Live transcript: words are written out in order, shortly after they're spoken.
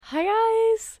Hi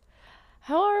guys.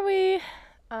 How are we?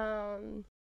 Um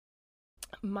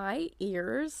my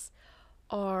ears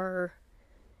are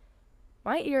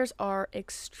my ears are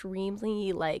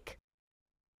extremely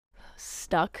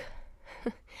stuck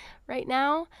right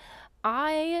now.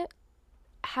 I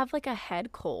have a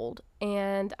head cold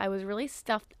and I was really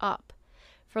stuffed up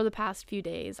for the past few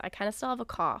days. I kind of still have a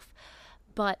cough,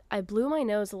 but I blew my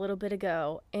nose a little bit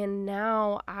ago and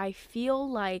now I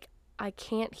feel like I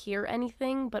can't hear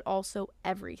anything but also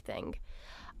everything.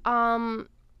 Um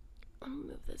Let me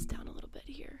move this down a little bit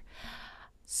here.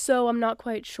 So I'm not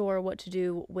quite sure what to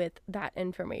do with that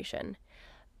information.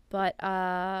 But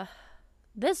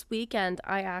this weekend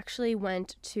I actually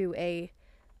went to a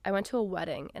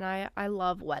wedding and I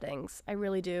love weddings. I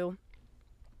really do.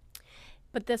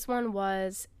 But this one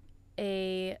was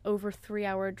a over 3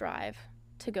 hour drive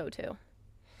to go to.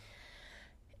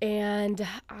 And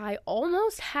I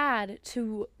almost had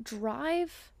to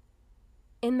drive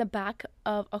in the back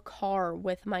of a car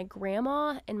with my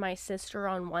grandma and my sister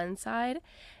on one side.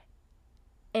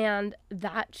 And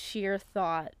that sheer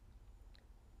thought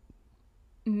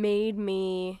made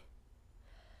me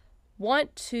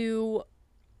want to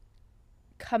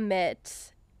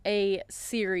commit a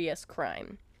serious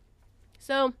crime.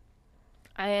 So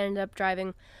I ended up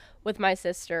driving with my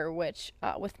sister,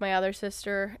 with my other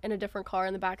sister in a different car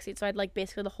in the backseat. So I had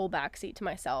basically the whole backseat to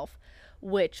myself,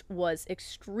 which was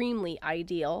extremely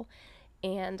ideal.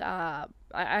 And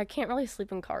I can't really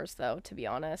sleep in cars though, to be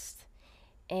honest.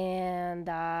 And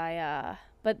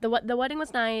but the wedding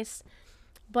was nice,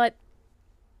 but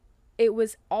it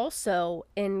was also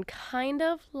in kind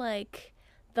of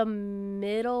the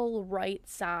middle right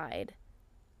side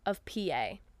of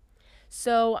PA.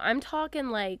 So I'm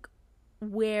talking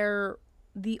where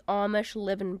the Amish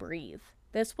live and breathe.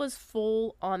 This was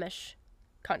full Amish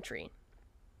country.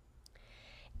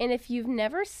 And if you've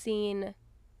never seen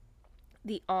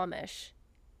the Amish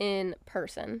in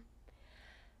person,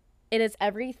 it is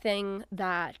everything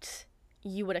that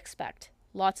you would expect.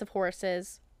 Lots of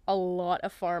horses, a lot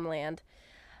of farmland,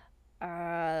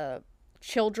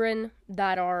 children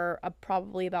that are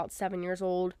probably about 7 years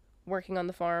old working on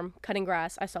the farm, cutting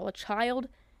grass. I saw a child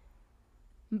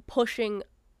pushing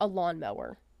a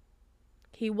lawnmower.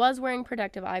 He was wearing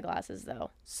protective eyeglasses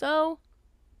though, so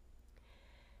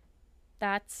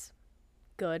that's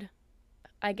good,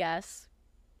 I guess.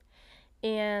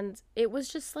 And it was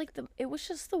just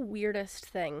the weirdest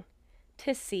thing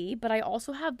to see, but I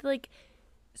also have an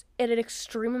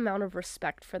extreme amount of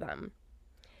respect for them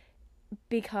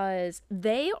because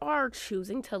they are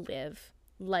choosing to live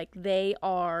like they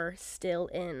are still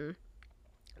in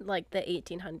the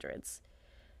 1800s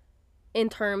in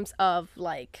terms of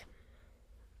I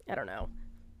don't know,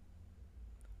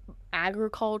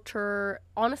 agriculture,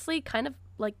 honestly kind of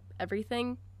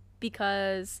everything,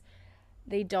 because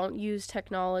they don't use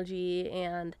technology.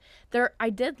 And I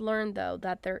did learn though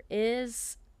that there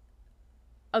is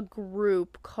a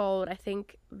group called, I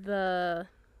think, the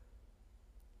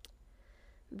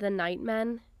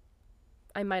Nightmen.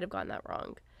 I might have gotten that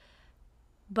wrong.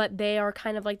 But they are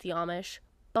kind of like the Amish,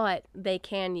 but they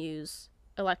can use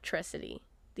electricity.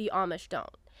 The Amish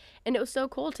don't. And it was so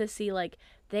cool to see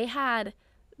they had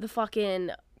the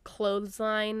fucking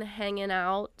clothesline hanging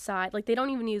outside. They don't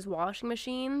even use washing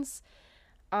machines.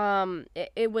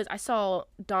 It was, I saw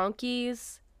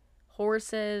donkeys,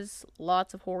 horses,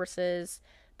 lots of horses,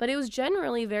 but it was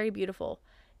generally very beautiful.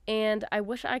 And I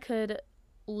wish I could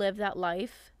live that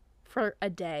life for a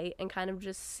day and kind of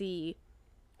just see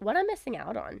what I'm missing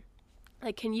out on.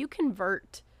 Can you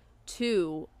convert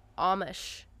to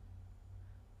Amish,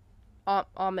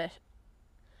 Amish,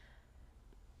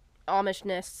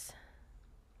 Amishness,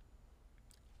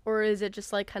 or is it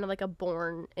just kind of a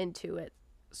born into it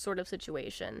sort of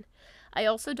situation? I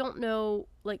also don't know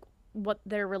what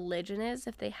their religion is,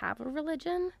 if they have a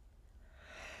religion.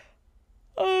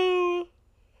 Oh,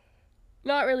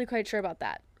 not really quite sure about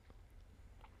that.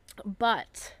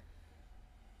 But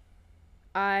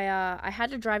I had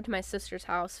to drive to my sister's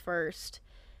house first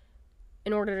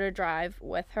in order to drive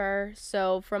with her.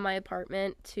 So from my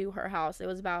apartment to her house, it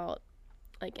was about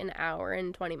an hour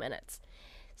and 20 minutes.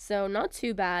 So not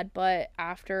too bad, but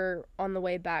after, on the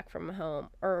way back from home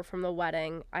or from the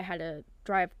wedding, I had to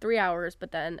drive 3 hours,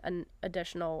 but then an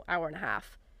additional hour and a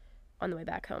half on the way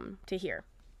back home to here.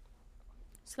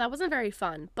 So that wasn't very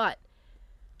fun, but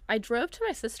I drove to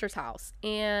my sister's house,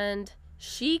 and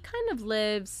she kind of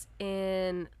lives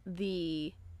in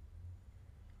the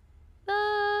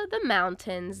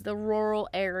mountains, the rural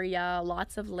area,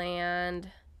 lots of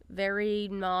land, very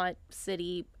not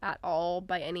city at all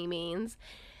by any means.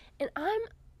 And I'm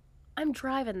I'm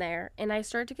driving there and I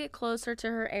start to get closer to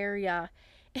her area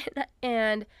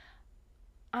and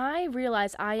I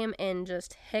realize I am in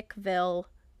just Hickville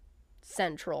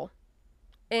Central.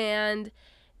 And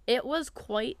it was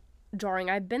quite jarring.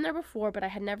 I've been there before, but I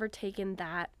had never taken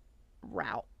that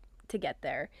route to get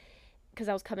there because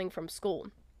I was coming from school.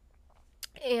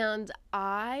 And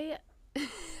I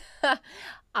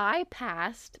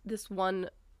passed this one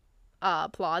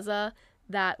plaza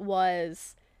that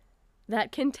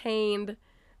contained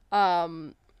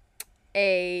a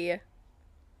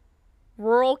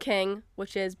Rural King,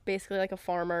 which is basically like a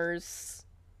farmer's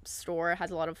store. It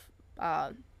has a lot of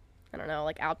I don't know,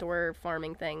 like outdoor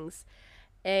farming things,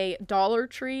 a Dollar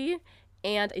Tree,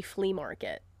 and a flea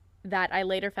market that I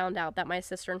later found out that my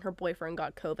sister and her boyfriend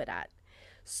got COVID at.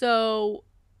 So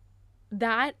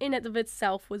that in and of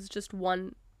itself was just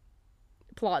one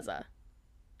plaza.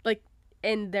 Like,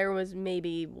 and there was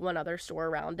maybe one other store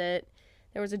around it.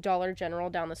 There was a Dollar General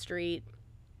down the street.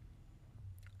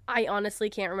 I honestly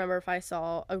can't remember if I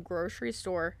saw a grocery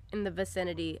store in the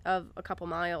vicinity of a couple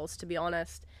miles, to be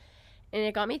honest. And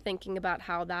it got me thinking about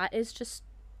how that is just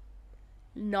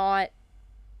not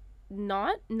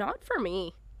for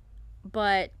me.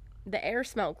 But the air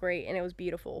smelled great and it was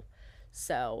beautiful.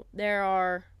 So there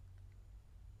are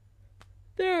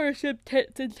some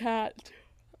tits and tats.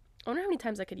 I wonder how many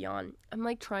times I could yawn. I'm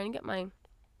like trying to get my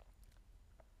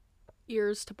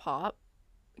ears to pop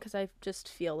because I just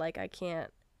feel like I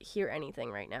can't hear anything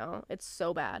right now. It's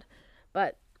so bad.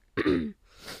 But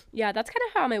yeah, that's kind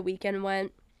of how my weekend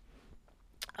went.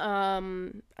 I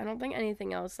don't think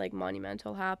anything else like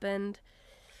monumental happened.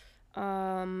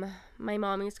 My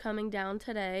mommy's coming down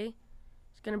today.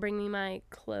 She's gonna bring me my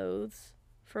clothes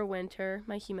for winter,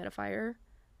 my humidifier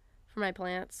for my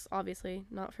plants, obviously,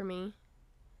 not for me.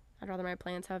 I'd rather my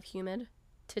plants have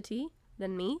humidity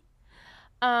than me.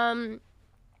 But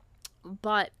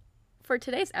for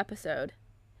today's episode,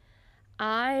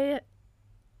 I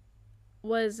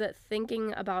was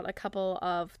thinking about a couple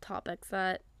of topics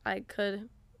that I could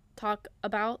talk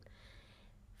about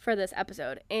for this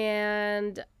episode.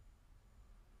 And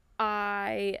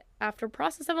after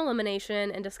process of elimination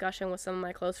and discussion with some of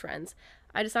my close friends,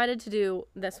 I decided to do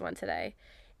this one today.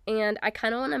 And I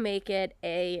kind of want to make it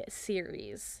a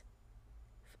series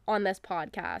on this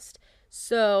podcast.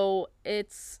 So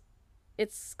it's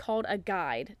called A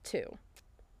Guide To.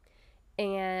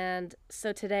 And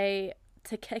so today,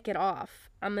 to kick it off,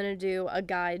 I'm going to do a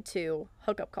guide to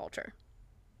hookup culture.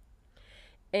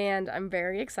 And I'm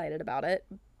very excited about it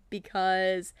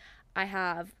because I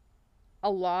have a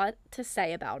lot to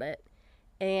say about it.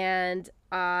 And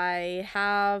I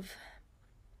have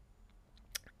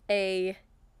I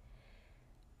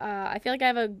feel like I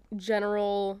have a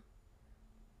general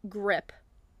grip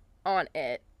on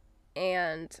it.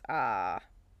 And,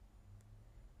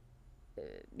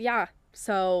 yeah.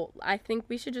 So I think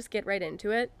we should just get right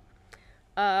into it.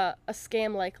 A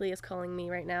scam likely is calling me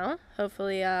right now.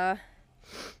 Hopefully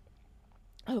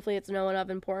it's no one of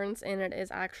importance and it is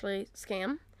actually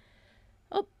scam.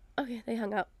 Oh, okay, they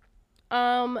hung up.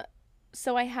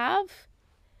 So I have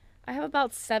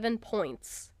about 7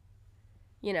 points,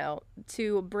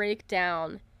 to break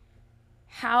down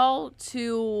how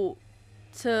to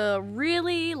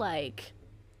really like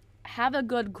have a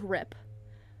good grip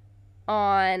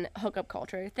on hookup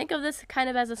culture. Think of this kind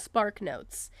of as a Spark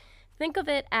Notes. Think of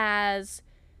it as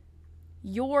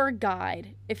your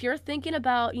guide. If you're thinking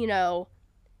about,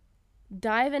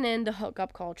 diving into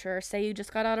hookup culture, say you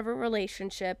just got out of a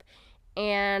relationship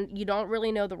and you don't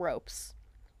really know the ropes.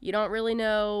 You don't really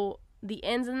know the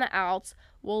ins and the outs.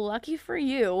 Well, lucky for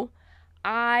you,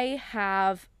 I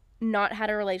have not had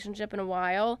a relationship in a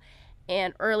while,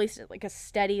 or at least like a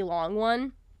steady long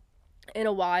one in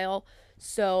a while.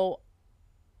 So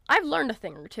I've learned a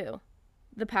thing or two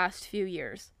the past few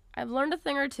years. I've learned a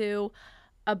thing or two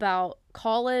about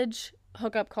college,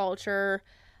 hookup culture,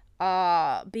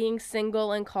 being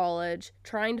single in college,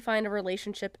 trying to find a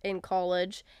relationship in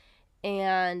college,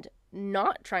 and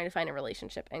not trying to find a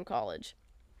relationship in college.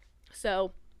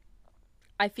 So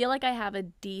I feel like I have a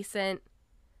decent,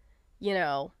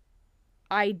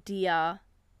 idea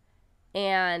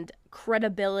and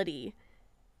credibility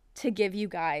to give you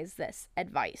guys this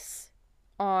advice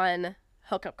on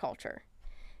hookup culture.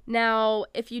 Now,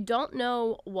 if you don't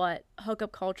know what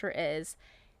hookup culture is,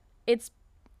 it's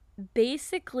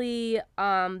basically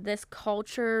this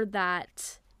culture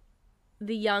that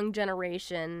the young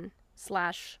generation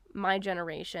 / my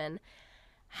generation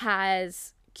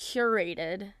has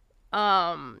curated,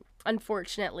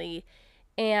 unfortunately,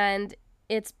 and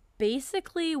it's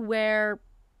basically where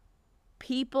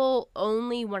people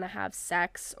only want to have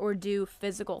sex or do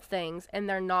physical things, and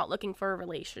they're not looking for a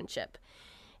relationship.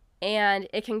 And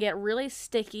it can get really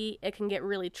sticky. It can get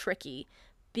really tricky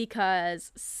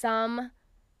because sometimes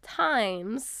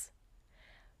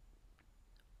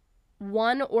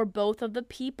one or both of the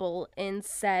people in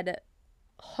said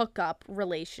hookup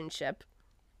relationship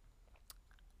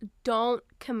don't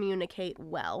communicate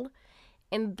well,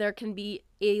 and there can be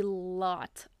a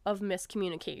lot of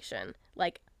miscommunication,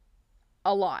 like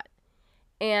a lot.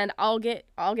 And I'll get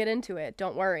into it,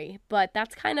 don't worry. But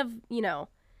that's kind of,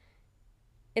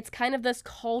 it's kind of this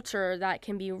culture that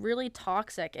can be really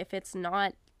toxic if it's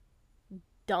not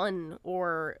done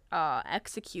or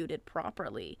executed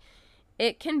properly.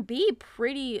 It can be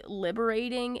pretty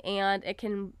liberating, and it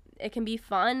can be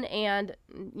fun and,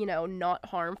 not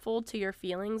harmful to your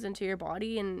feelings and to your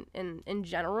body and in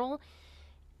general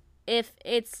if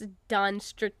it's done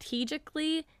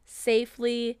strategically,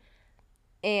 safely,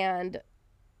 and,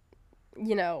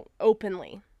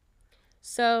 openly.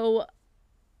 So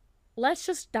let's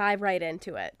just dive right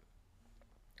into it.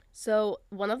 So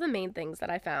one of the main things that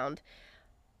I found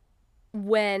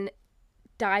when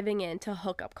diving into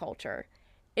hookup culture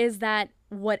is that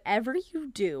whatever you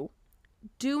do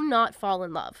not fall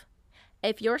in love.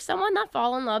 If you're someone that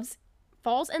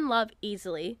falls in love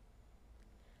easily,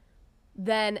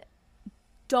 then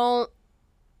don't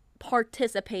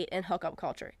participate in hookup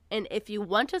culture. And if you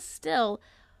want to still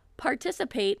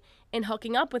participate in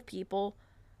hooking up with people,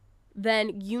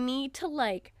 then you need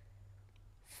to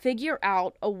figure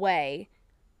out a way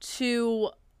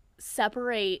to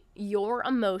separate your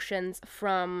emotions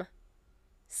from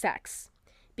sex.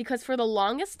 Because for the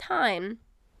longest time,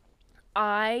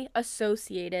 I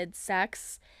associated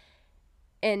sex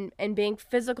and being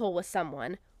physical with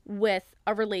someone with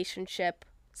a relationship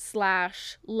 /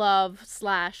 love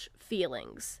 /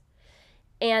 feelings,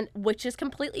 and which is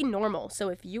completely normal. So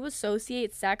if you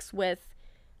associate sex with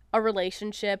a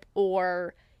relationship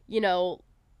or,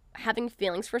 having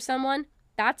feelings for someone,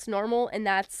 that's normal, and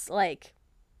that's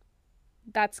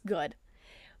good.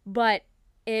 But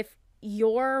if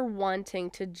you're wanting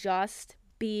to just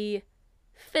be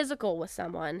physical with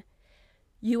someone,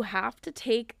 you have to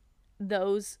take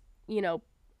those,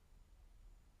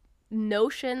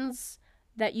 notions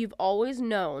that you've always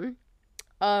known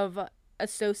of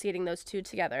associating those two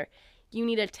together. You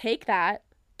need to take that,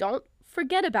 don't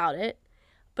forget about it,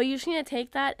 but you just need to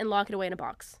take that and lock it away in a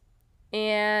box.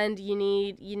 And you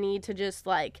need to just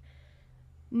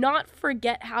not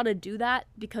forget how to do that,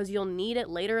 because you'll need it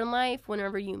later in life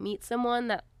whenever you meet someone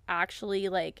that actually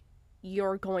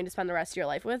you're going to spend the rest of your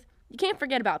life with. You can't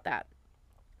forget about that.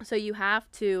 So you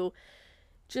have to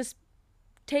just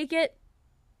take it,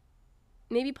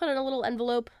 maybe put it in a little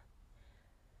envelope,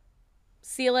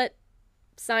 seal it,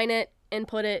 sign it, and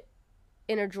put it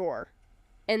in a drawer,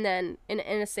 and then in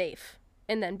a safe,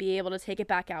 and then be able to take it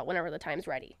back out whenever the time's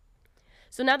ready.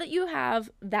 So now that you have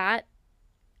that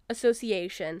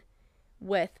association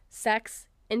with sex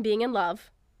and being in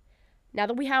love, now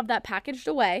that we have that packaged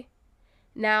away,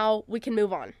 now we can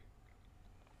move on.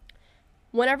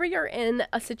 Whenever you're in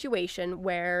a situation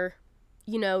where,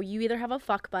 you either have a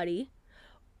fuck buddy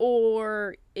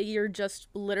or you're just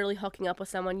literally hooking up with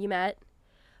someone you met,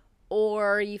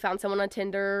 or you found someone on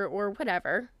Tinder or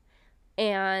whatever,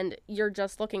 and you're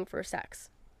just looking for sex.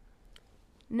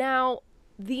 Now,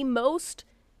 the most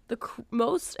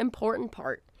important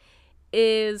part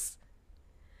is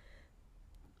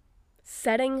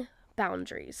setting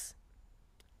boundaries.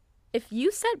 If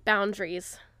you set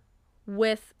boundaries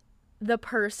with the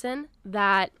person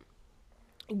that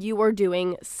you are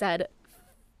doing said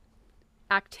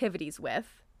activities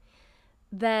with,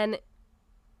 then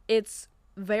it's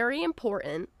very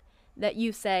important that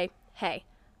you say, hey,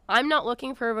 I'm not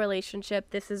looking for a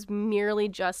relationship. This is merely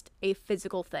just a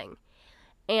physical thing.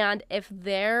 And if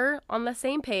they're on the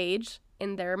same page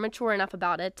and they're mature enough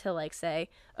about it to say,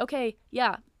 okay,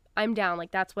 yeah, I'm down.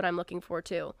 That's what I'm looking for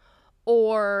too.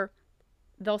 Or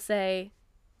they'll say,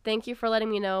 thank you for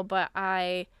letting me know, but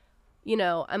I'm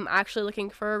actually looking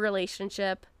for a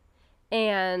relationship,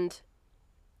 and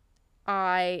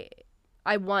I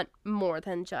want more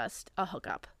than just a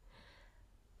hookup.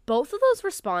 Both of those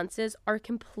responses are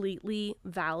completely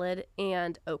valid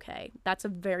and okay. That's a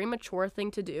very mature thing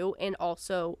to do, and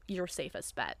also your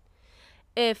safest bet.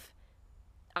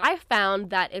 I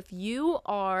found that if you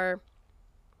are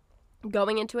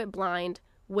going into it blind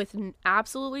with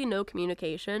absolutely no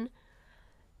communication,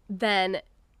 then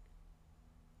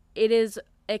it is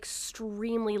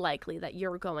extremely likely that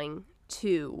you're going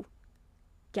to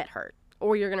get hurt,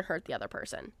 or you're going to hurt the other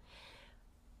person.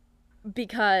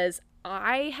 Because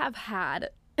I have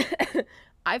had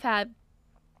I've had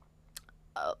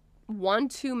one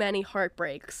too many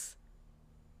heartbreaks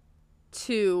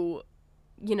to,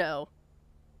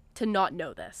 to not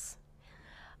know this.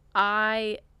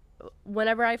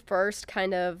 Whenever I first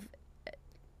kind of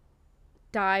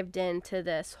dived into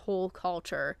this whole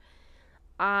culture,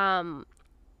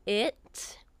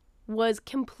 it was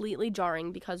completely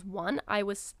jarring because, one, I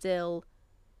was still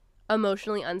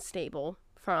emotionally unstable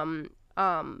from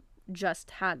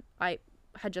I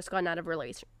had just gotten out of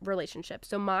relationship.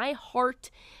 So my heart,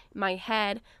 my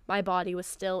head, my body was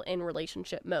still in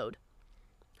relationship mode.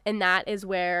 And that is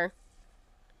where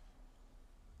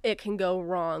it can go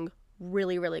wrong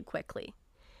really, really quickly.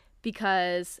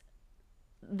 Because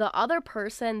the other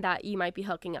person that you might be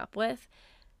hooking up with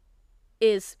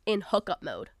is in hookup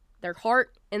mode. Their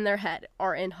heart and their head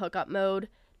are in hookup mode.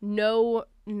 No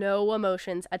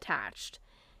emotions attached.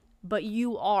 But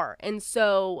you are. And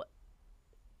so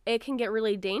it can get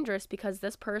really dangerous because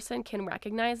this person can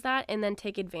recognize that and then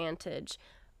take advantage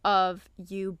of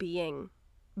you being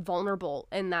vulnerable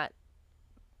in that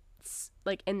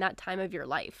time of your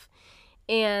life.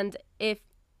 And if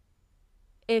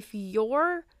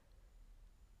you're,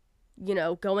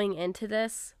 going into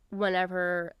this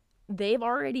whenever they've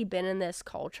already been in this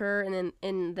culture and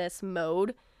in this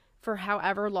mode for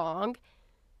however long,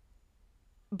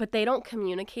 but they don't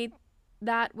communicate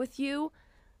that with you,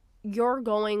 you're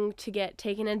going to get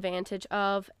taken advantage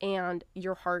of and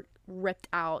your heart ripped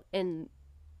out and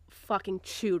fucking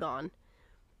chewed on.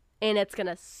 And it's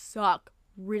gonna suck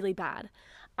really bad.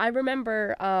 I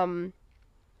remember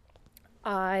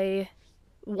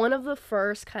one of the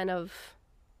first kind of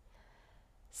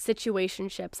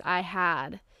situationships I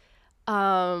had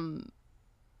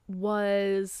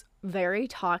was very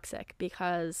toxic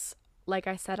because, like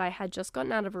I said, I had just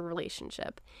gotten out of a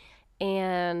relationship,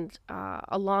 and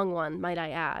a long one, might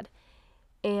I add.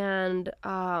 And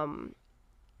I,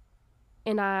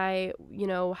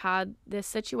 had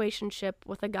this situationship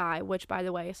with a guy, which, by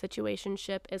the way, a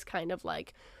situationship is kind of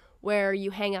like where you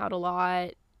hang out a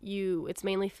lot, it's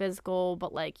mainly physical,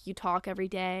 but like you talk every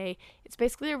day. It's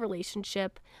basically a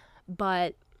relationship,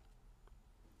 but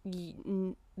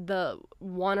the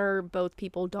one or both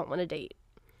people don't want to date.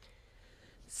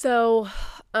 So,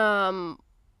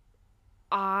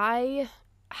 I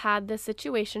had this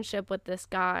situationship with this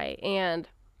guy, and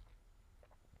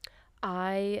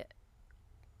I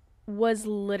was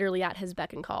literally at his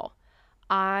beck and call.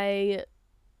 I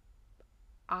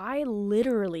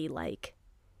literally,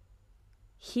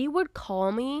 he would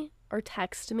call me or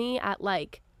text me at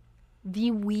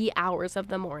the wee hours of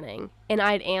the morning, and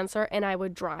I'd answer, and I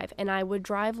would drive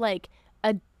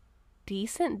a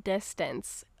decent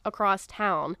distance across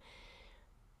town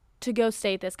to go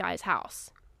stay at this guy's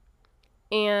house.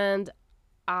 And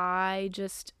I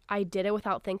did it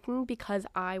without thinking because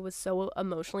I was so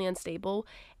emotionally unstable,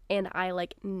 and I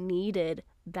needed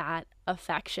that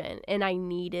affection, and I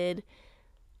needed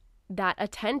that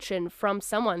attention from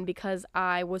someone because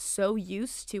I was so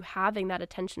used to having that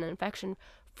attention and affection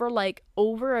for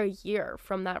over a year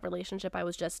from that relationship I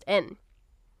was just in.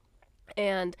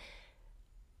 And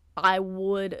I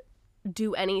would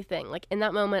do anything. In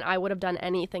that moment, I would have done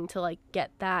anything to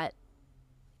get that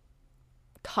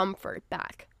comfort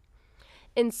back.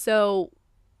 And so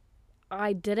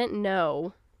I didn't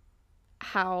know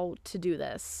how to do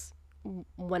this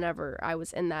whenever I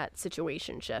was in that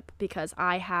situationship because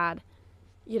I had,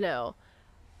 I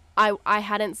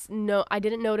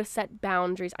didn't know to set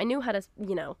boundaries. I knew how to,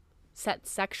 set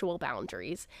sexual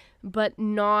boundaries, but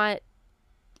not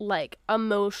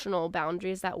emotional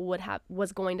boundaries that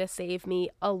was going to save me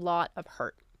a lot of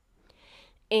hurt.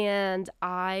 And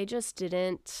I just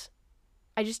didn't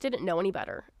know any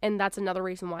better. And that's another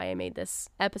reason why I made this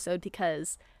episode,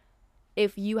 because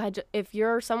if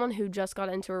you're someone who just got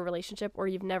into a relationship, or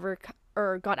you've never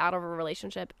or got out of a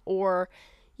relationship, or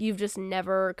you've just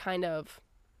never kind of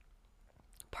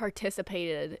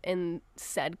participated in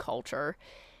said culture,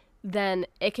 then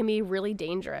it can be really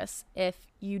dangerous if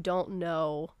you don't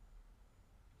know,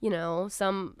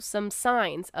 some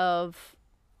signs of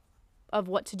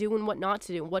what to do and what not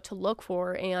to do, what to look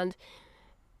for, and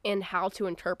how to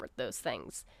interpret those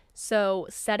things. So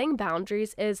setting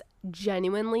boundaries is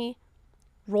genuinely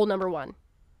rule number one.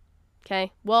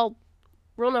 Okay? Well,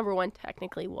 rule number one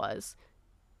technically was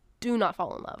do not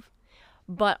fall in love.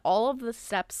 But all of the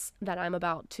steps that I'm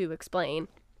about to explain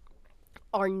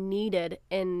are needed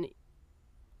in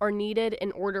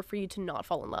order for you to not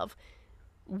fall in love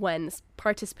when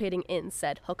participating in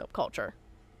said hookup culture.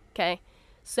 Okay?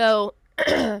 So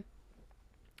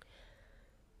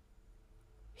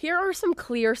here are some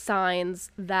clear signs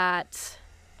that...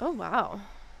 Oh, wow.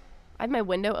 I have my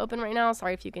window open right now.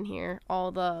 Sorry if you can hear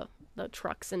all the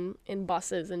trucks and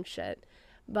buses and shit.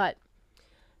 But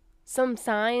some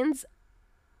signs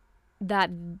that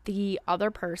the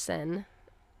other person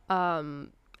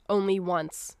only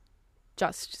wants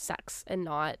just sex and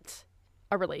not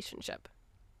a relationship.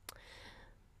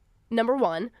 Number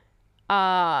one,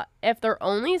 if they're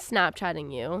only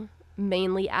Snapchatting you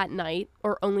mainly at night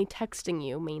or only texting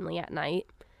you mainly at night,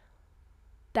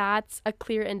 that's a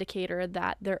clear indicator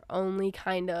that they're only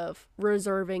kind of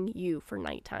reserving you for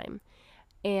nighttime.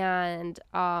 And,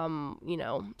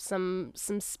 some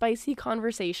spicy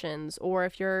conversations, or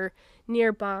if you're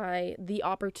nearby, the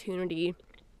opportunity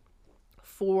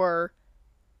for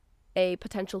a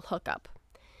potential hookup.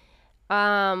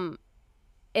 And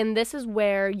this is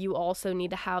where you also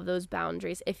need to have those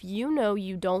boundaries. If you know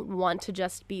you don't want to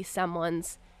just be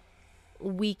someone's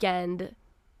weekend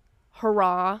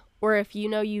hurrah, or if you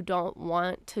know you don't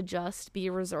want to just be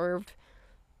reserved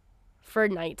for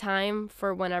nighttime,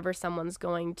 for whenever someone's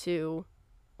going to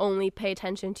only pay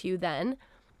attention to you then,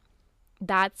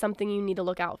 that's something you need to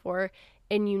look out for,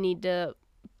 and you need to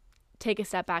take a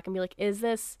step back and be like, is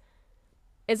this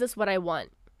what I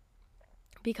want?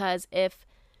 Because if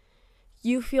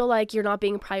you feel like you're not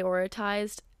being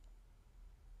prioritized,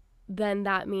 then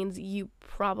that means you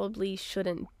probably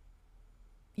shouldn't,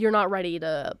 you're not ready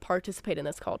to participate in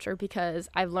this culture, because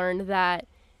I've learned that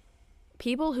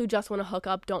people who just want to hook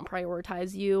up don't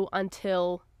prioritize you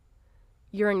until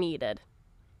you're needed,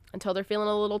 until they're feeling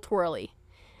a little twirly.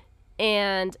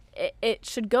 And it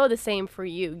should go the same for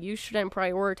you. You shouldn't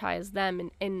prioritize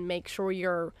them and make sure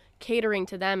you're catering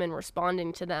to them and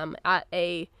responding to them at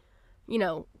a,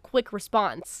 quick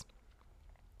response.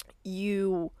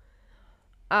 It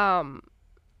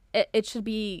should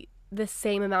be the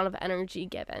same amount of energy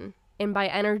given. And by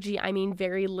energy, I mean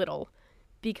very little.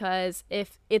 Because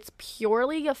if it's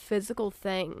purely a physical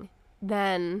thing,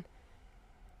 then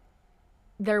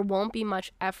there won't be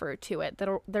much effort to it.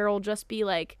 There'll just be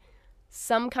like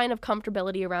some kind of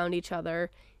comfortability around each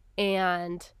other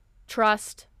and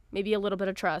trust, maybe a little bit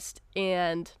of trust,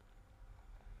 and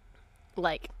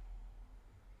like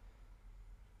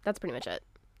that's pretty much it.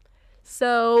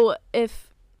 So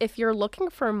if you're looking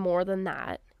for more than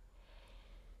that,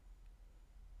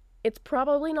 it's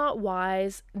probably not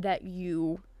wise that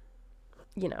you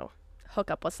hook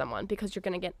up with someone, because you're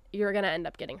going to end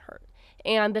up getting hurt.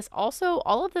 And this also,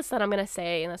 all of this that I'm going to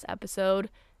say in this episode,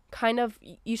 kind of,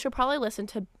 you should probably listen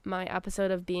to my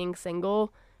episode of being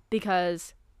single,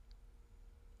 because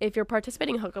if you're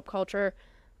participating in hookup culture,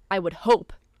 I would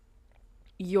hope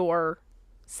you're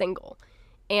single.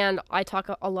 And I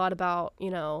talk a lot about,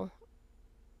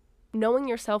 knowing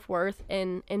your self-worth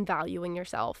and valuing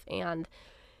yourself, and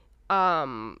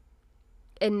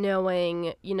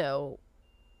knowing,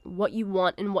 what you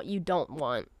want and what you don't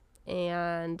want,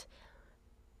 and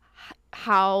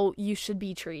how you should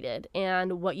be treated,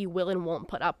 and what you will and won't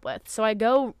put up with. So I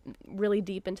go really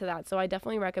deep into that. So I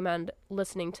definitely recommend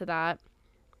listening to that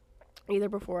either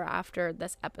before or after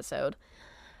this episode.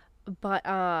 But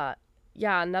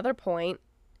another point,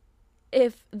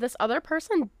 if this other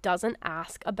person doesn't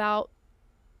ask about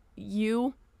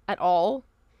you at all,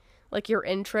 like your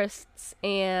interests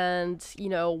and,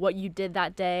 what you did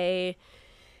that day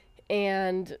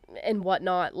and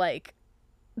whatnot, like,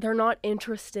 they're not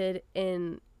interested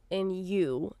in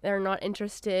you. They're not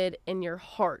interested in your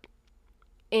heart.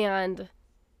 And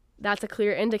that's a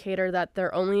clear indicator that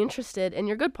they're only interested in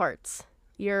your good parts,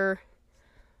 your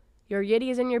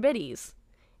yitties and your bitties.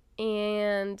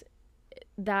 And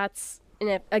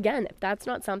if that's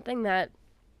not something that,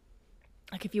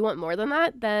 like, if you want more than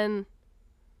that, then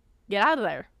get out of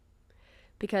there,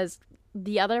 because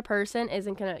the other person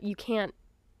isn't gonna, you can't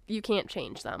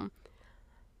change them.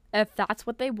 If that's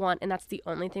what they want and that's the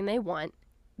only thing they want,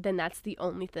 then that's the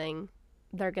only thing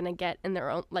they're gonna get in their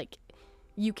own, like,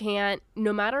 you can't,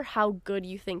 no matter how good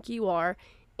you think you are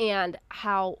and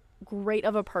how great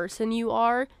of a person you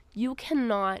are, you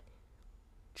cannot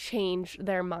change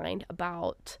their mind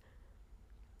about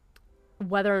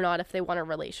whether or not if they want a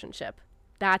relationship.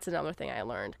 That's another thing I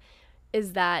learned,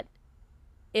 is that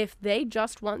if they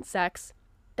just want sex,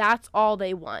 that's all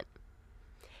they want.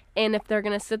 And if they're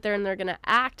going to sit there and they're going to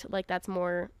act like that's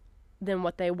more than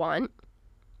what they want,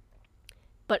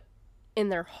 but in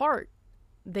their heart,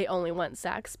 they only want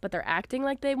sex, but they're acting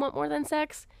like they want more than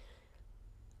sex,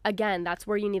 again, that's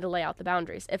where you need to lay out the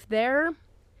boundaries. If their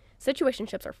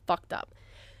situationships are fucked up,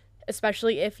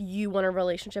 especially if you want a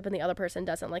relationship and the other person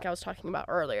doesn't, like I was talking about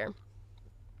earlier.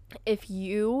 If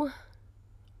you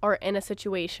are in a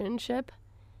situationship,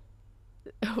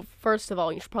 first of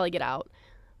all, you should probably get out.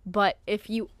 But if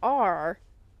you are,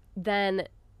 then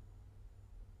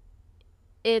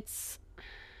there's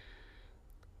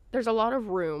a lot of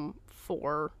room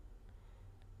for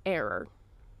error,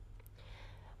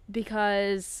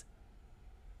 because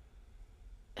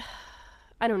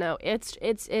I don't know, it's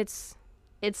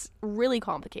really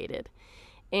complicated,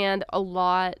 and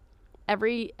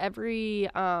every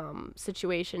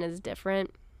situation is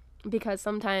different, because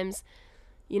sometimes,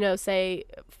 say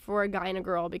for a guy and a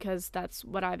girl, because that's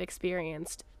what I've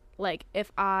experienced, like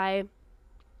if I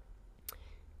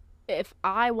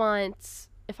want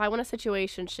a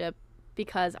situationship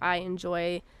because I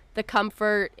enjoy the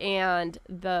comfort and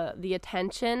the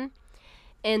attention,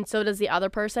 and so does the other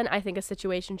person, I think a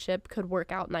situationship could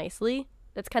work out nicely.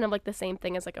 That's kind of like the same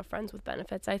thing as like a friends with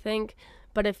benefits, I think.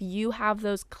 But if you have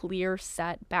those clear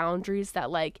set boundaries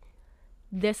that like,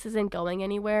 this isn't going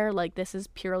anywhere, like this is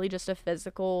purely just a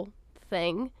physical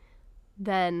thing,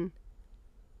 then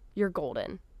you're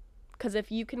golden. Because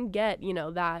if you can get,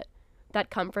 that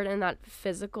comfort and that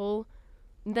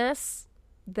physicalness,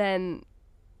 then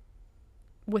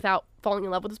without falling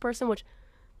in love with this person, which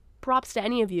props to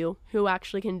any of you who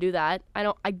actually can do that.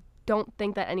 I don't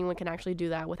think that anyone can actually do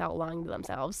that without lying to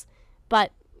themselves.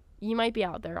 But you might be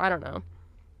out there. I don't know.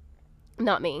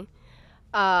 Not me.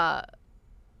 Yeah,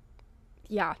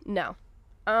 no.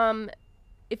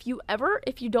 If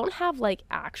you don't have like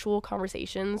actual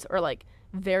conversations, or like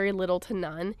very little to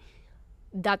none,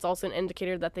 that's also an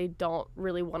indicator that they don't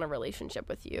really want a relationship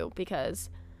with you, because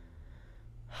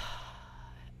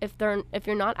if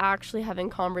you're not actually having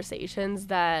conversations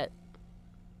that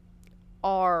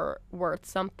are worth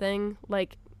something,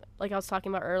 like I was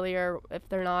talking about earlier, if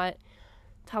they're not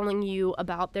telling you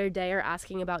about their day or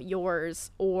asking about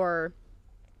yours, or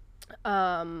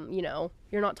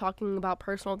you're not talking about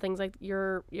personal things like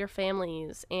your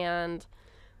families and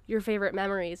your favorite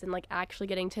memories, and like actually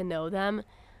getting to know them,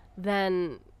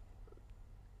 then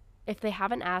if they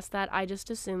haven't asked that, I just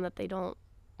assume that they don't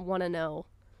want to know,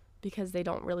 because they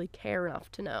don't really care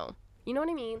enough to know. You know what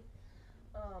I mean?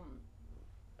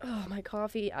 Oh, my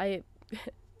coffee. I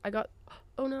got,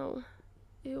 oh no,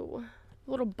 ew,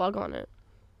 a little bug on it.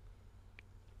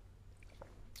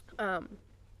 I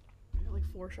got like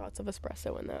 4 shots of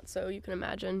espresso in that, so you can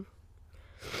imagine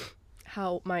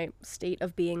how my state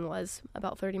of being was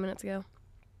about 30 minutes ago.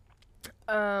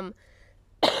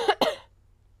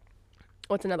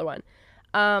 What's another one?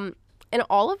 And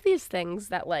all of these things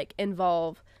that like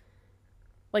involve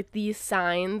like these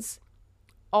signs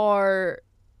are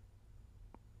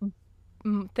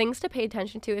things to pay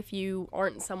attention to if you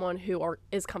aren't someone who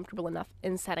is comfortable enough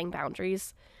in setting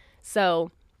boundaries.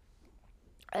 So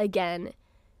again,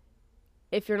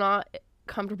 if you're not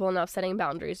comfortable enough setting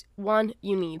boundaries, one,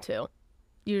 you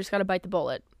just gotta bite the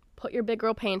bullet, put your big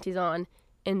girl panties on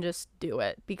and just do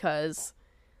it, because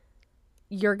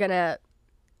you're gonna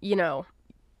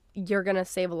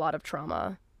save a lot of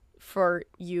trauma for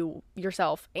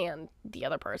yourself and the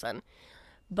other person.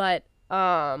 But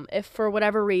if for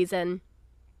whatever reason,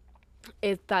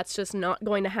 if that's just not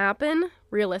going to happen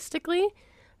realistically,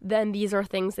 then these are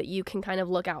things that you can kind of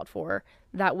look out for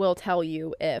that will tell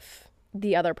you if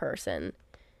the other person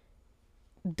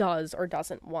does or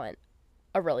doesn't want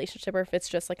a relationship, or if it's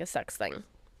just like a sex thing.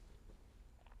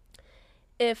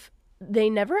 If they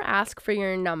never ask for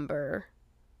your number,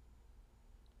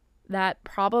 that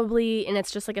probably, and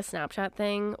it's just like a Snapchat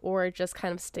thing, or it just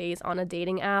kind of stays on a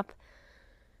dating app,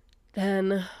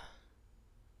 then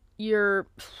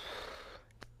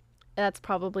that's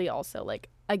probably also like,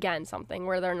 again, something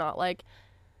where they're not like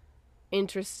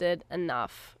interested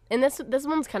enough. And this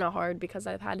one's kind of hard, because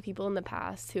I've had people in the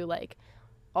past who like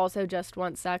also just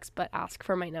want sex but ask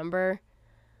for my number.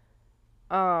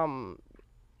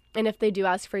 And if they do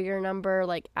ask for your number,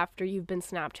 like after you've been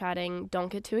Snapchatting,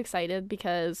 don't get too excited,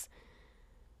 because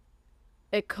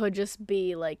it could just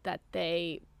be like that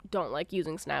they don't like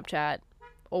using Snapchat,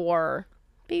 or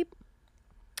beep,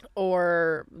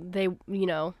 or they,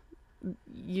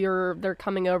 they're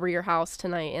coming over your house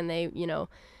tonight and they,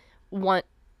 want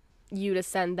you to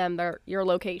send them your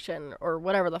location or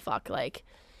whatever the fuck. Like,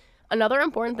 another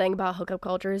important thing about hookup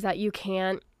culture is that you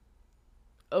can't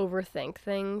overthink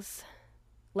things.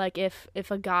 Like if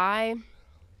a guy,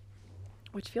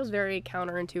 which feels very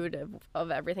counterintuitive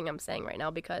of everything I'm saying right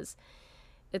now, because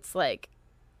it's like,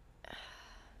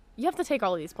 you have to take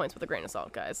all of these points with a grain of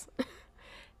salt, guys.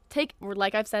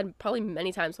 Like I've said probably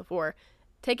many times before,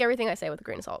 take everything I say with a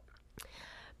grain of salt.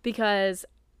 Because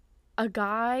a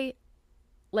guy,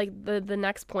 like the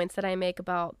next points that I make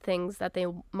about things that they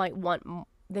might want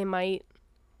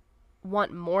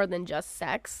more than just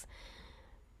sex,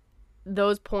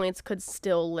 those points could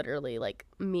still literally like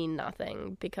mean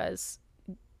nothing, because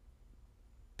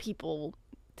people,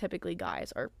 typically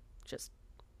guys, are just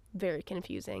very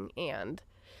confusing and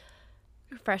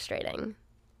frustrating.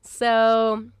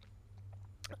 So,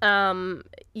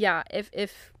 yeah,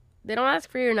 if they don't ask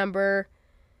for your number,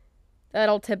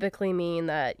 that'll typically mean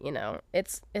that,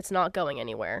 it's not going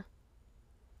anywhere.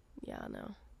 Yeah,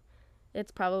 no.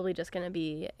 It's probably just going to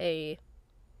be a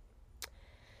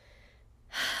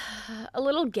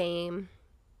little game,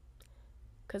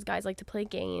 because guys like to play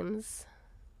games.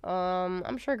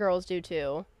 I'm sure girls do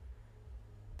too,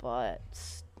 but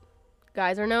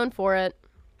guys are known for it.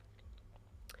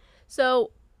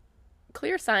 So,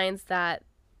 clear signs that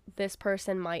this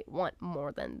person might want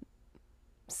more than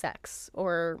sex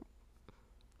or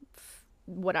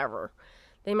whatever.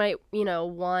 They might,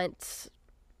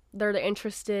 they're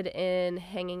interested in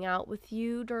hanging out with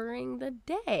you during the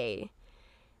day.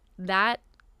 That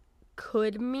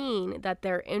could mean that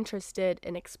they're interested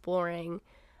in exploring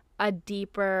a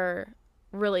deeper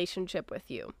relationship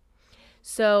with you.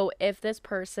 So if this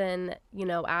person,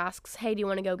 asks, hey, do you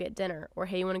want to go get dinner? Or,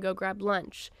 hey, you want to go grab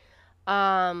lunch?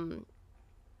 If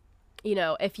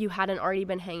you hadn't already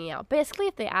been hanging out. Basically,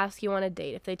 if they ask you on a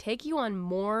date, if they take you on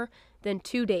more than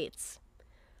 2 dates,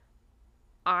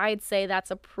 I'd say that's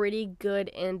a pretty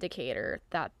good indicator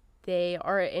that they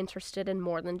are interested in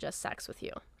more than just sex with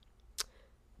you.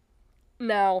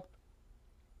 Now,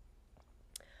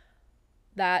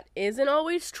 that isn't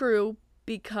always true,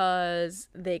 because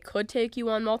they could take you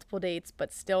on multiple dates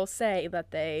but still say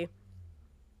that they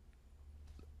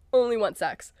only want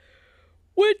sex,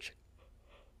 which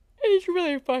is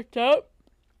really fucked up,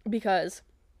 because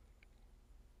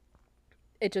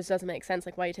it just doesn't make sense.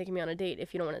 Like, why are you taking me on a date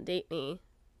if you don't want to date me?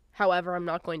 However, I'm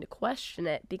not going to question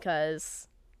it, because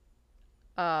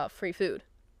free food.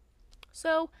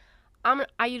 So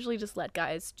I usually just let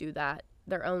guys do that,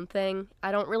 their own thing.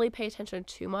 I don't really pay attention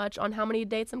too much on how many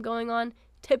dates I'm going on.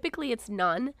 Typically, it's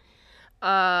none.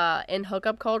 In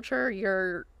hookup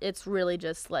culture, it's really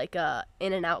just like a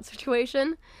in and out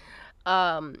situation,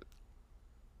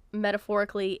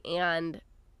 metaphorically and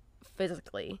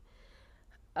physically,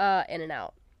 in and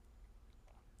out.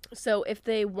 So if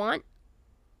they want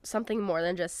something more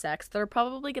than just sex, they're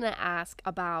probably gonna ask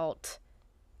about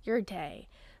your day.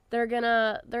 They're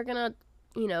gonna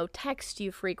text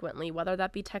you frequently, whether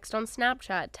that be text on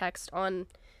Snapchat, text on,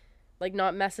 like,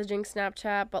 not messaging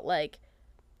Snapchat, but like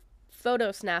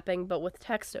photo snapping but with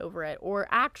text over it, or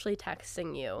actually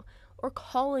texting you or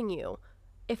calling you.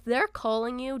 If they're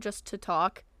calling you just to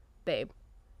talk, babe,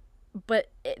 but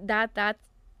that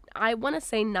I want to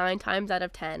say 9 times out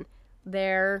of 10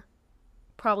 they're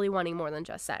probably wanting more than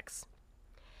just sex.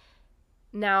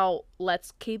 Now,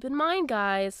 let's keep in mind,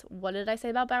 guys, what did I say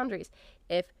about boundaries?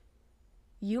 If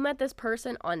you met this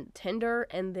person on Tinder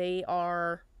and they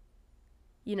are,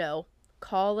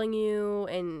 calling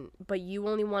you, but you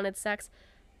only wanted sex,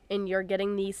 and you're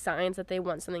getting these signs that they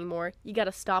want something more, you got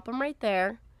to stop them right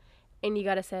there, and you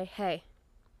got to say, hey,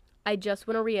 I just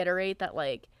want to reiterate that,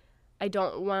 like, I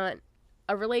don't want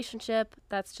a relationship.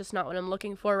 That's just not what I'm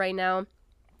looking for right now,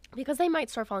 because they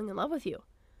might start falling in love with you.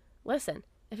 Listen,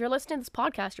 if you're listening to this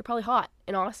podcast, you're probably hot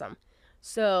and awesome.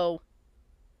 So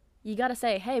you got to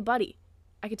say, hey, buddy,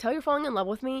 I can tell you're falling in love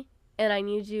with me, and I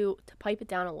need you to pipe it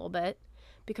down a little bit,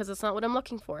 because it's not what I'm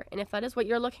looking for. And if that is what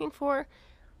you're looking for,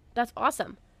 that's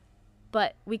awesome.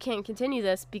 But we can't continue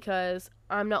this, because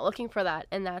I'm not looking for that.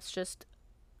 And that's just,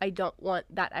 I don't want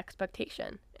that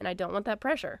expectation, and I don't want that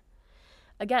pressure.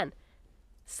 Again,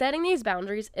 setting these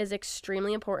boundaries is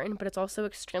extremely important, but it's also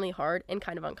extremely hard and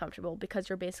kind of uncomfortable, because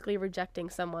you're basically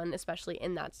rejecting someone, especially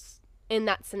in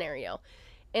that scenario.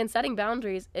 And setting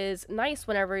boundaries is nice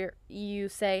whenever you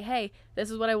say, hey, this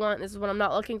is what I want, this is what I'm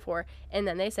not looking for. And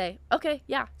then they say, okay,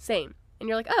 yeah, same. And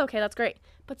you're like, oh, okay, that's great.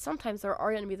 But sometimes there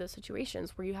are going to be those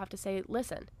situations where you have to say,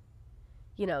 listen,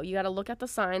 you got to look at the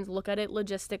signs, look at it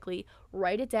logistically,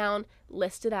 write it down,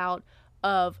 list it out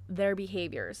of their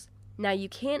behaviors. Now, you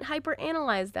can't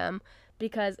hyperanalyze them,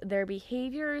 because their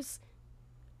behaviors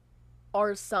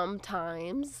are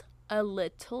sometimes a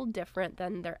little different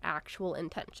than their actual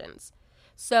intentions.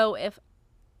 So if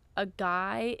a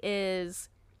guy is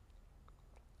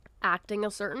acting a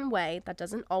certain way, that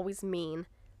doesn't always mean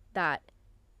that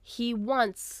he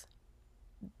wants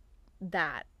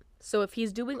that. So if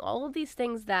he's doing all of these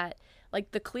things that,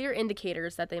 like, the clear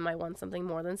indicators that they might want something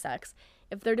more than sex,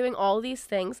 if they're doing all these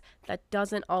things, that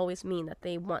doesn't always mean that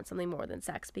they want something more than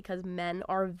sex, because men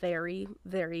are very,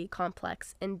 very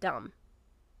complex and dumb.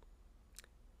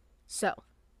 So,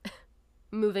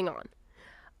 moving on.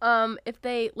 If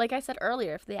they, like I said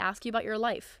earlier, if they ask you about your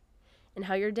life and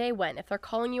how your day went, if they're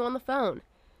calling you on the phone,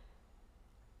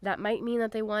 that might mean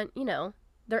that they want,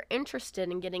 they're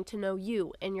interested in getting to know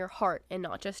you and your heart and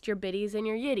not just your biddies and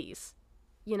your yitties.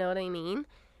 You know what I mean?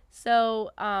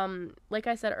 So, like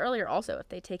I said earlier, also, if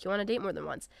they take you on a date more than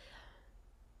once,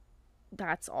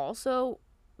 that's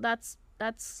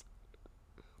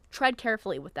tread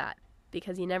carefully with that,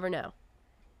 because you never know.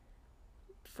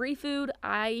 Free food,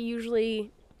 I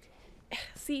usually,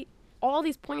 see, all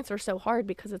these points are so hard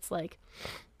because it's like,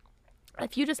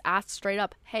 if you just ask straight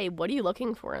up, hey, what are you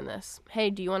looking for in this? Hey,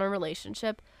 do you want a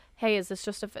relationship? Hey, is this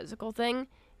just a physical thing?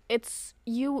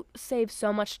 You save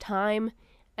so much time,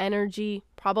 energy,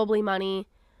 probably money,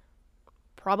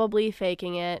 probably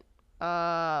faking it,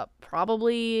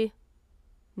 probably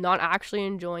not actually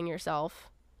enjoying yourself,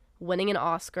 winning an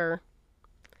Oscar.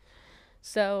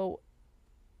 So,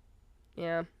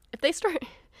 yeah, if they start,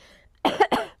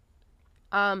 if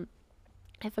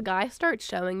a guy starts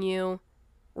showing you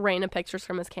random pictures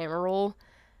from his camera roll,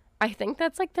 I think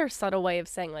that's like their subtle way of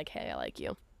saying like, hey, I like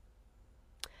you.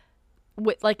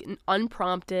 With like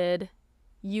unprompted,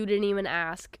 you didn't even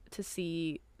ask to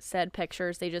see said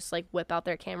pictures. They just like whip out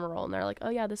their camera roll and they're like, oh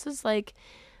yeah, this is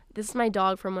my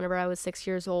dog from whenever I was 6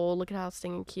 years old. Look at how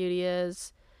stinking cute he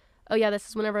is. Oh yeah, this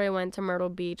is whenever I went to Myrtle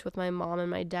Beach with my mom and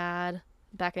my dad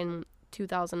back in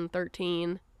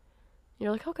 2013.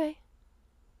 You're like, okay,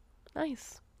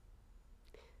 nice.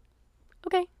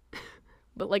 Okay.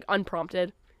 But like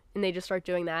unprompted, and they just start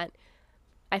doing that.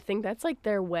 I think that's like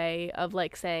their way of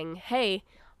like saying, hey,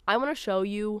 I want to show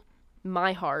you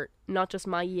my heart, not just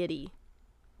my yitty,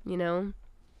 you know?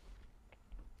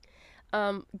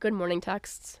 Good morning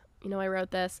texts. I wrote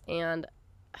this, and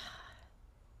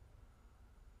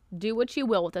do what you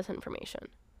will with this information,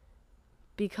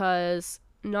 because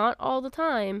not all the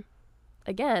time,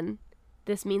 again,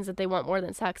 this means that they want more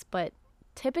than sex, but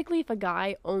typically if a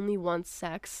guy only wants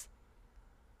sex,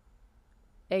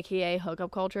 aka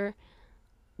hookup culture,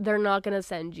 they're not going to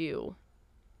send you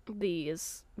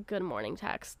these good morning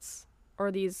texts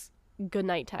or these good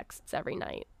night texts every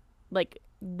night. Like,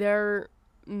 they're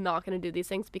not going to do these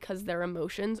things because their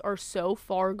emotions are so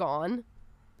far gone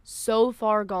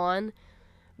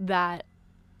that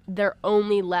they're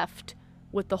only left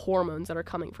with the hormones that are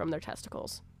coming from their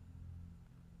testicles.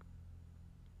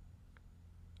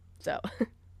 So,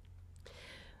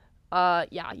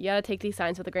 yeah, you gotta take these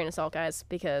signs with a grain of salt, guys,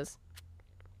 because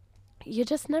you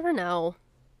just never know.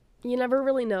 You never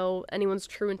really know anyone's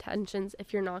true intentions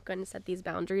if you're not going to set these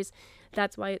boundaries.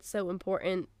 That's why it's so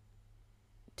important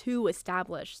to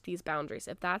establish these boundaries.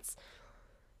 If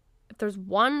there's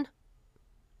one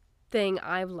thing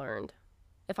I've learned,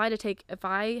 if I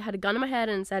had a gun in my head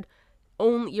and said,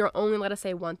 you're only allowed to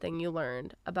say one thing you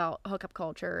learned about hookup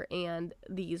culture and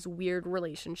these weird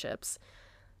relationships,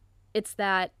 it's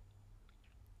that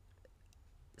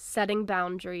setting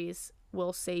boundaries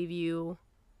will save you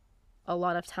a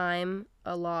lot of time,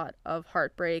 a lot of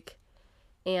heartbreak,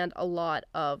 and a lot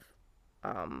of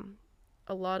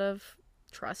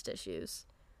trust issues.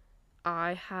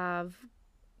 I have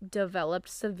developed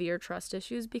severe trust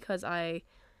issues because I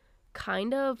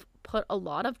kind of put a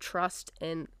lot of trust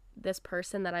in this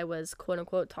person that I was quote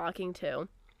unquote talking to,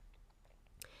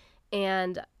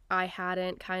 and I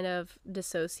hadn't kind of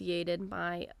dissociated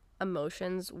my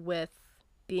emotions with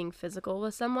being physical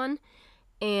with someone,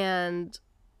 and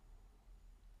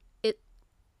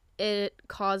it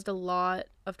caused a lot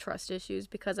of trust issues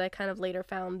because I kind of later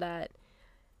found that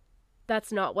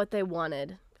that's not what they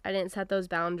wanted. I didn't set those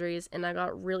boundaries, and I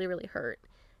got really, really hurt.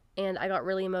 And I got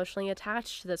really emotionally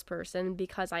attached to this person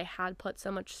because I had put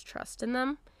so much trust in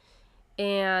them.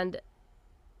 And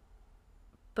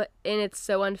it's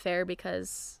so unfair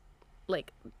because,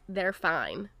 like, they're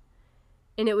fine.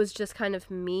 And it was just kind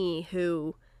of me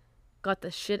who got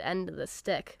the shit end of the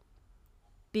stick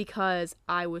because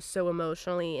I was so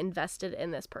emotionally invested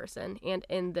in this person and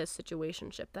in this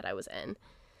situationship that I was in.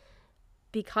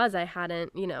 Because I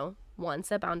hadn't, one,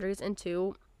 set boundaries, and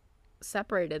two,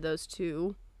 separated those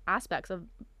two aspects of,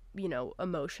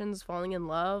 emotions, falling in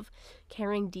love,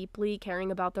 caring deeply,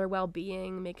 caring about their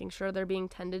well-being, making sure they're being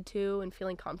tended to and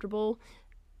feeling comfortable.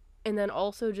 And then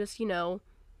also just,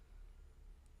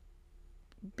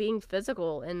 being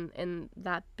physical and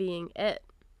that being it.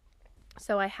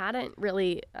 So I hadn't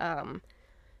really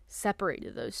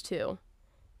separated those two.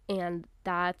 And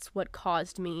that's what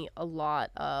caused me a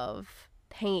lot of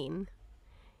pain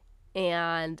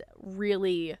and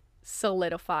really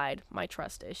solidified my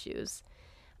trust issues.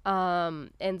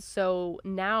 And so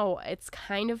now it's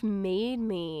kind of made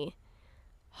me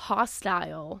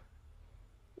hostile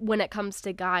when it comes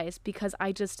to guys because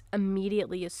I just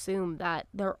immediately assume that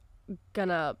they're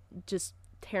gonna just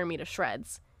tear me to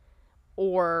shreds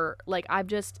or like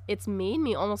it's made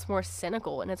me almost more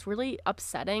cynical, and it's really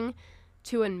upsetting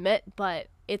to admit, but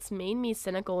it's made me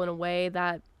cynical in a way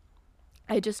that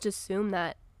I just assume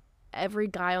that every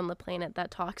guy on the planet that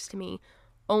talks to me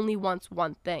only wants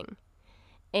one thing.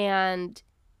 And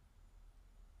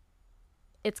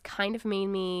it's kind of made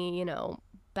me,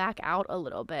 back out a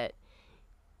little bit,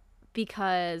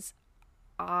 because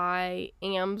I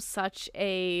am such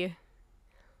a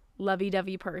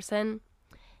lovey-dovey person.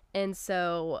 And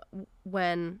so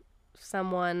when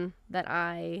someone that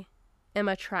I am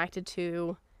attracted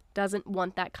to doesn't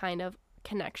want that kind of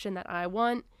connection that I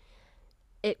want,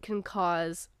 it can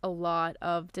cause a lot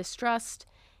of distrust,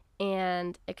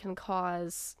 and it can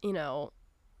cause,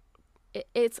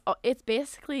 it's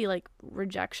basically like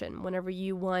rejection whenever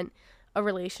you want a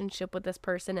relationship with this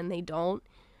person and they don't.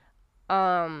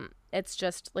 It's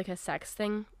just like a sex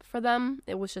thing for them.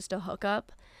 It was just a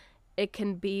hookup. It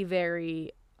can be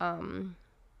very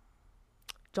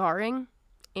jarring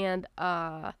and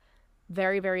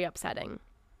very, very upsetting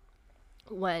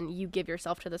when you give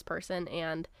yourself to this person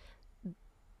and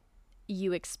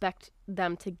you expect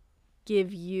them to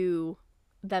give you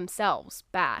themselves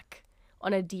back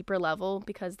on a deeper level,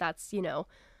 because that's,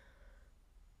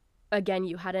 again,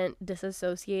 you hadn't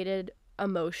disassociated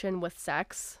emotion with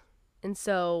sex, and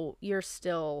so you're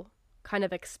still kind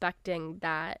of expecting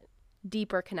that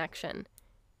deeper connection,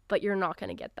 but you're not going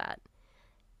to get that.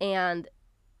 And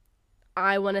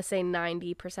I want to say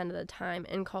 90% of the time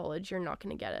in college, you're not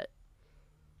going to get it,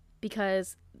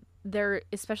 because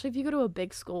especially if you go to a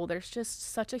big school, there's just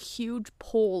such a huge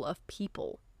pool of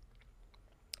people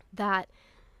that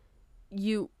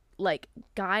you, like,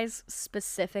 guys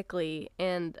specifically,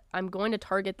 and I'm going to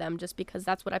target them just because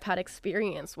that's what I've had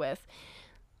experience with,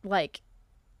 like,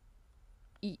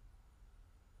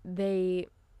 they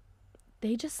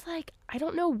just, like, I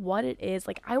don't know what it is,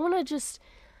 like, I want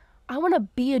to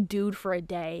be a dude for a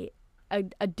day,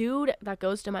 a dude that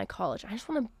goes to my college. I just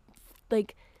want to,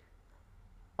 like,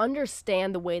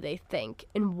 understand the way they think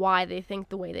and why they think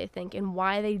the way they think and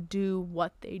why they do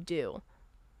what they do.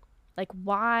 Like,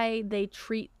 why they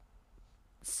treat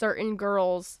certain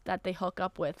girls that they hook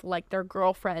up with like their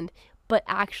girlfriend, but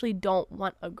actually don't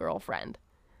want a girlfriend.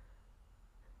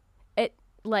 It,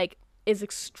 like, is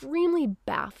extremely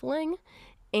baffling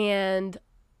and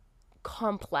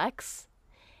complex.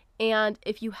 And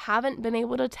if you haven't been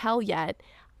able to tell yet,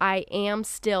 I am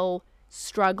still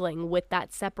struggling with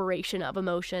that separation of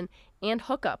emotion and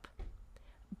hookup.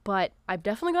 But I've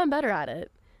definitely gotten better at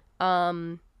it.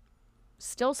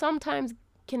 Still sometimes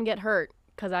can get hurt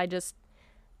because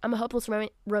I'm a hopeless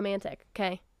romantic,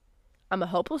 okay? I'm a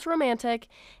hopeless romantic,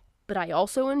 but I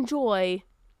also enjoy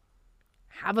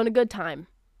having a good time.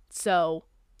 So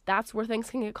that's where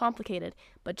things can get complicated.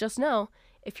 But just know,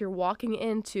 if you're walking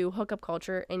into hookup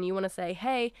culture and you want to say,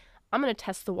 hey, I'm going to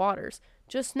test the waters,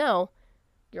 just know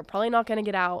you're probably not going to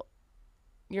get out.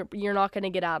 You're not going to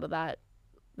get out of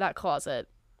that closet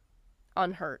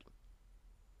unhurt.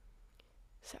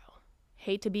 So,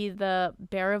 hate to be the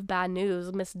bearer of bad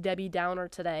news, Miss Debbie Downer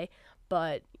today,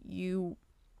 but you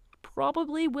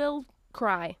probably will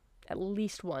cry at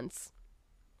least once.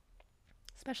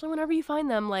 Especially whenever you find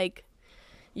them, like,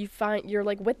 you're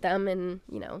like with them and,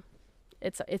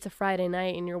 it's a Friday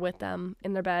night and you're with them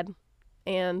in their bed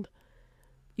and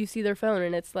you see their phone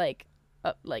and it's like,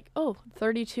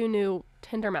 32 new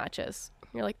Tinder matches.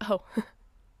 You're like, oh,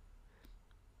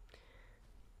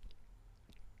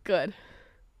 good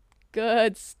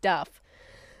stuff.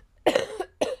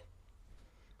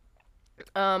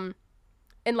 And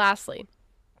lastly,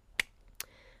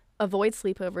 avoid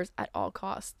sleepovers at all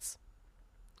costs.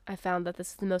 I found that this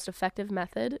is the most effective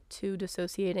method to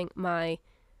dissociating my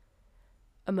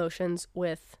emotions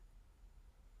with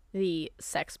the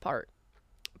sex part,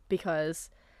 because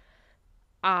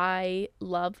I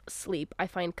love sleep. I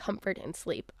find comfort in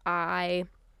sleep. I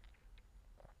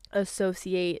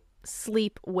associate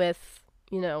sleep with,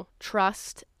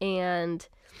 trust and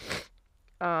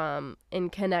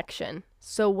connection.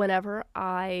 So whenever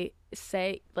I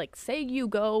say you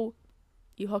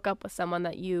hook up with someone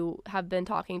that you have been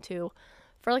talking to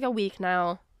for like a week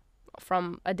now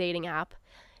from a dating app,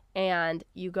 and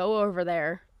you go over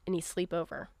there and you sleep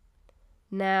over.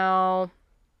 Now,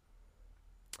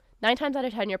 9 times out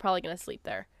of 10, you're probably going to sleep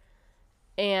there.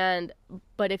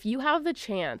 But if you have the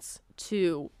chance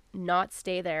to not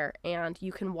stay there and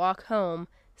you can walk home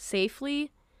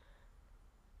safely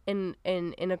in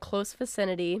a close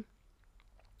vicinity,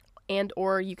 and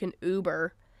or you can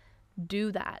Uber,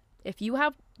 do that. If you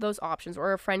have those options,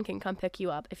 or a friend can come pick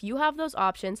you up, if you have those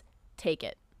options, take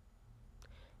it.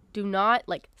 Do not,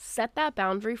 like, set that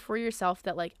boundary for yourself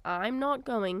that, like, I'm not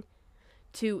going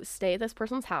to stay at this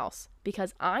person's house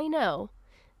because I know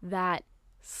that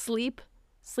physically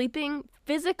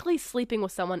sleeping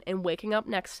with someone and waking up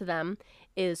next to them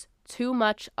is too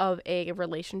much of a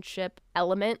relationship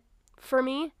element for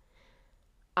me.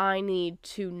 I need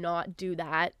to not do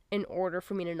that in order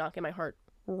for me to not get my heart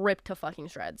ripped to fucking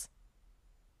shreds.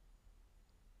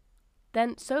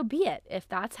 Then so be it. If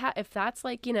that's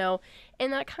like, you know,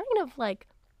 and that kind of like,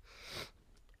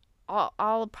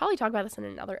 I'll probably talk about this in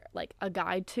another, like, a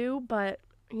guide too, but,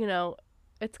 you know,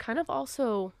 it's kind of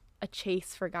also a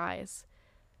chase for guys,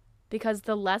 because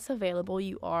the less available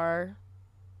you are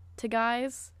to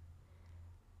guys,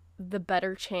 the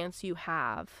better chance you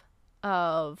have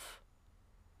of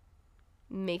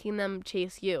making them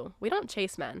chase you. We don't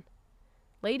chase men.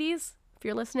 Ladies, if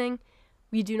you're listening,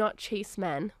 we do not chase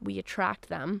men. We attract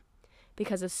them,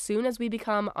 because as soon as we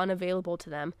become unavailable to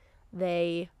them,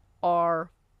 they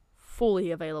are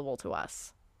fully available to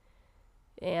us.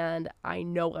 And I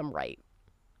know I'm right.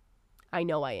 I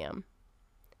know I am.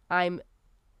 I'm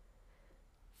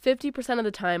 50% of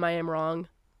the time I am wrong,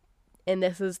 and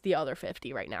this is the other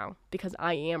 50 right now, because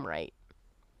I am right.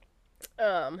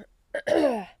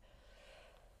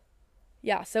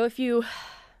 Yeah, so if you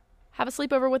have a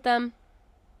sleepover with them,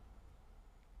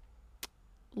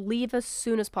 leave as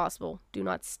soon as possible. Do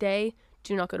not stay.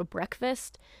 Do not go to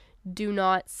breakfast. Do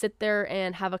not sit there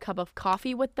and have a cup of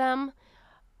coffee with them.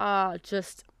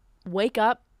 Just wake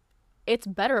up. It's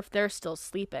better if they're still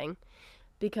sleeping,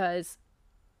 because,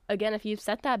 again, if you've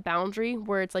set that boundary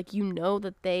where it's like, you know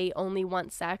that they only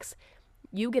want sex,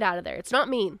 you get out of there. It's not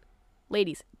mean.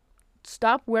 Ladies,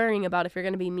 stop worrying about if you're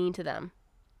going to be mean to them.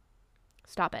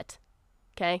 Stop it.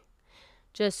 Okay?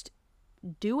 Just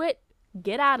do it.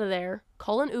 Get out of there.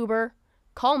 Call an Uber.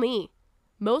 Call me.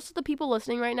 Most of the people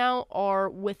listening right now are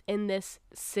within this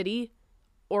city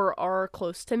or are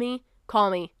close to me. Call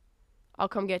me. I'll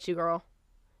come get you, girl.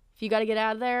 If you got to get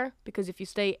out of there, because if you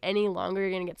stay any longer, you're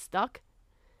going to get stuck,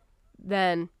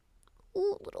 then,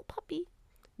 ooh, little puppy,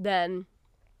 then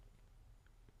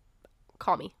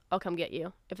call me. I'll come get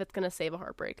you if it's going to save a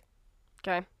heartbreak.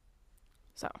 Okay?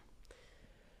 So,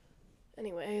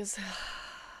 anyways,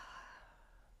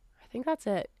 I think that's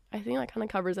it. I think that kind of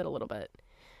covers it a little bit.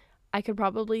 I could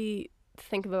probably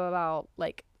think of about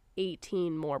like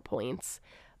 18 more points,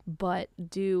 but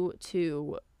due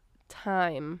to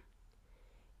time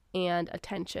and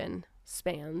attention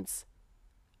spans,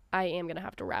 I am going to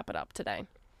have to wrap it up today.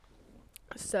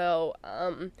 So,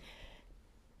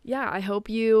 yeah, I hope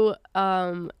you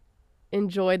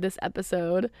enjoyed this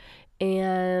episode.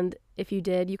 And if you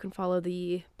did, you can follow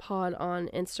the pod on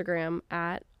Instagram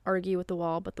at Argue with the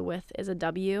Wall, but the with is a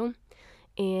W.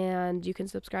 And you can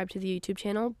subscribe to the YouTube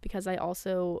channel, because I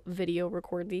also video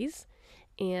record these,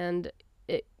 and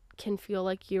it can feel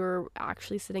like you're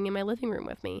actually sitting in my living room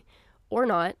with me. Or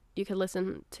not. You could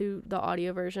listen to the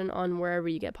audio version on wherever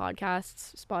you get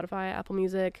podcasts: Spotify, Apple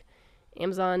Music,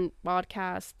 Amazon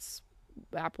Podcasts,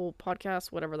 Apple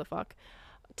Podcasts, whatever the fuck.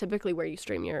 Typically where you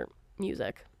stream your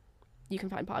music, you can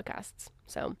find podcasts.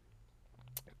 So,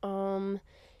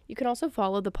 you can also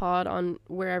follow the pod on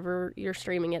wherever you're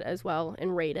streaming it as well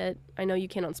and rate it. I know you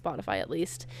can on Spotify at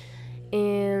least.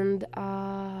 And,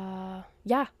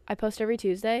 yeah, I post every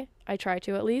Tuesday. I try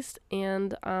to, at least.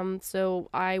 And, so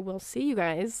I will see you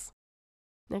guys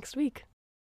next week.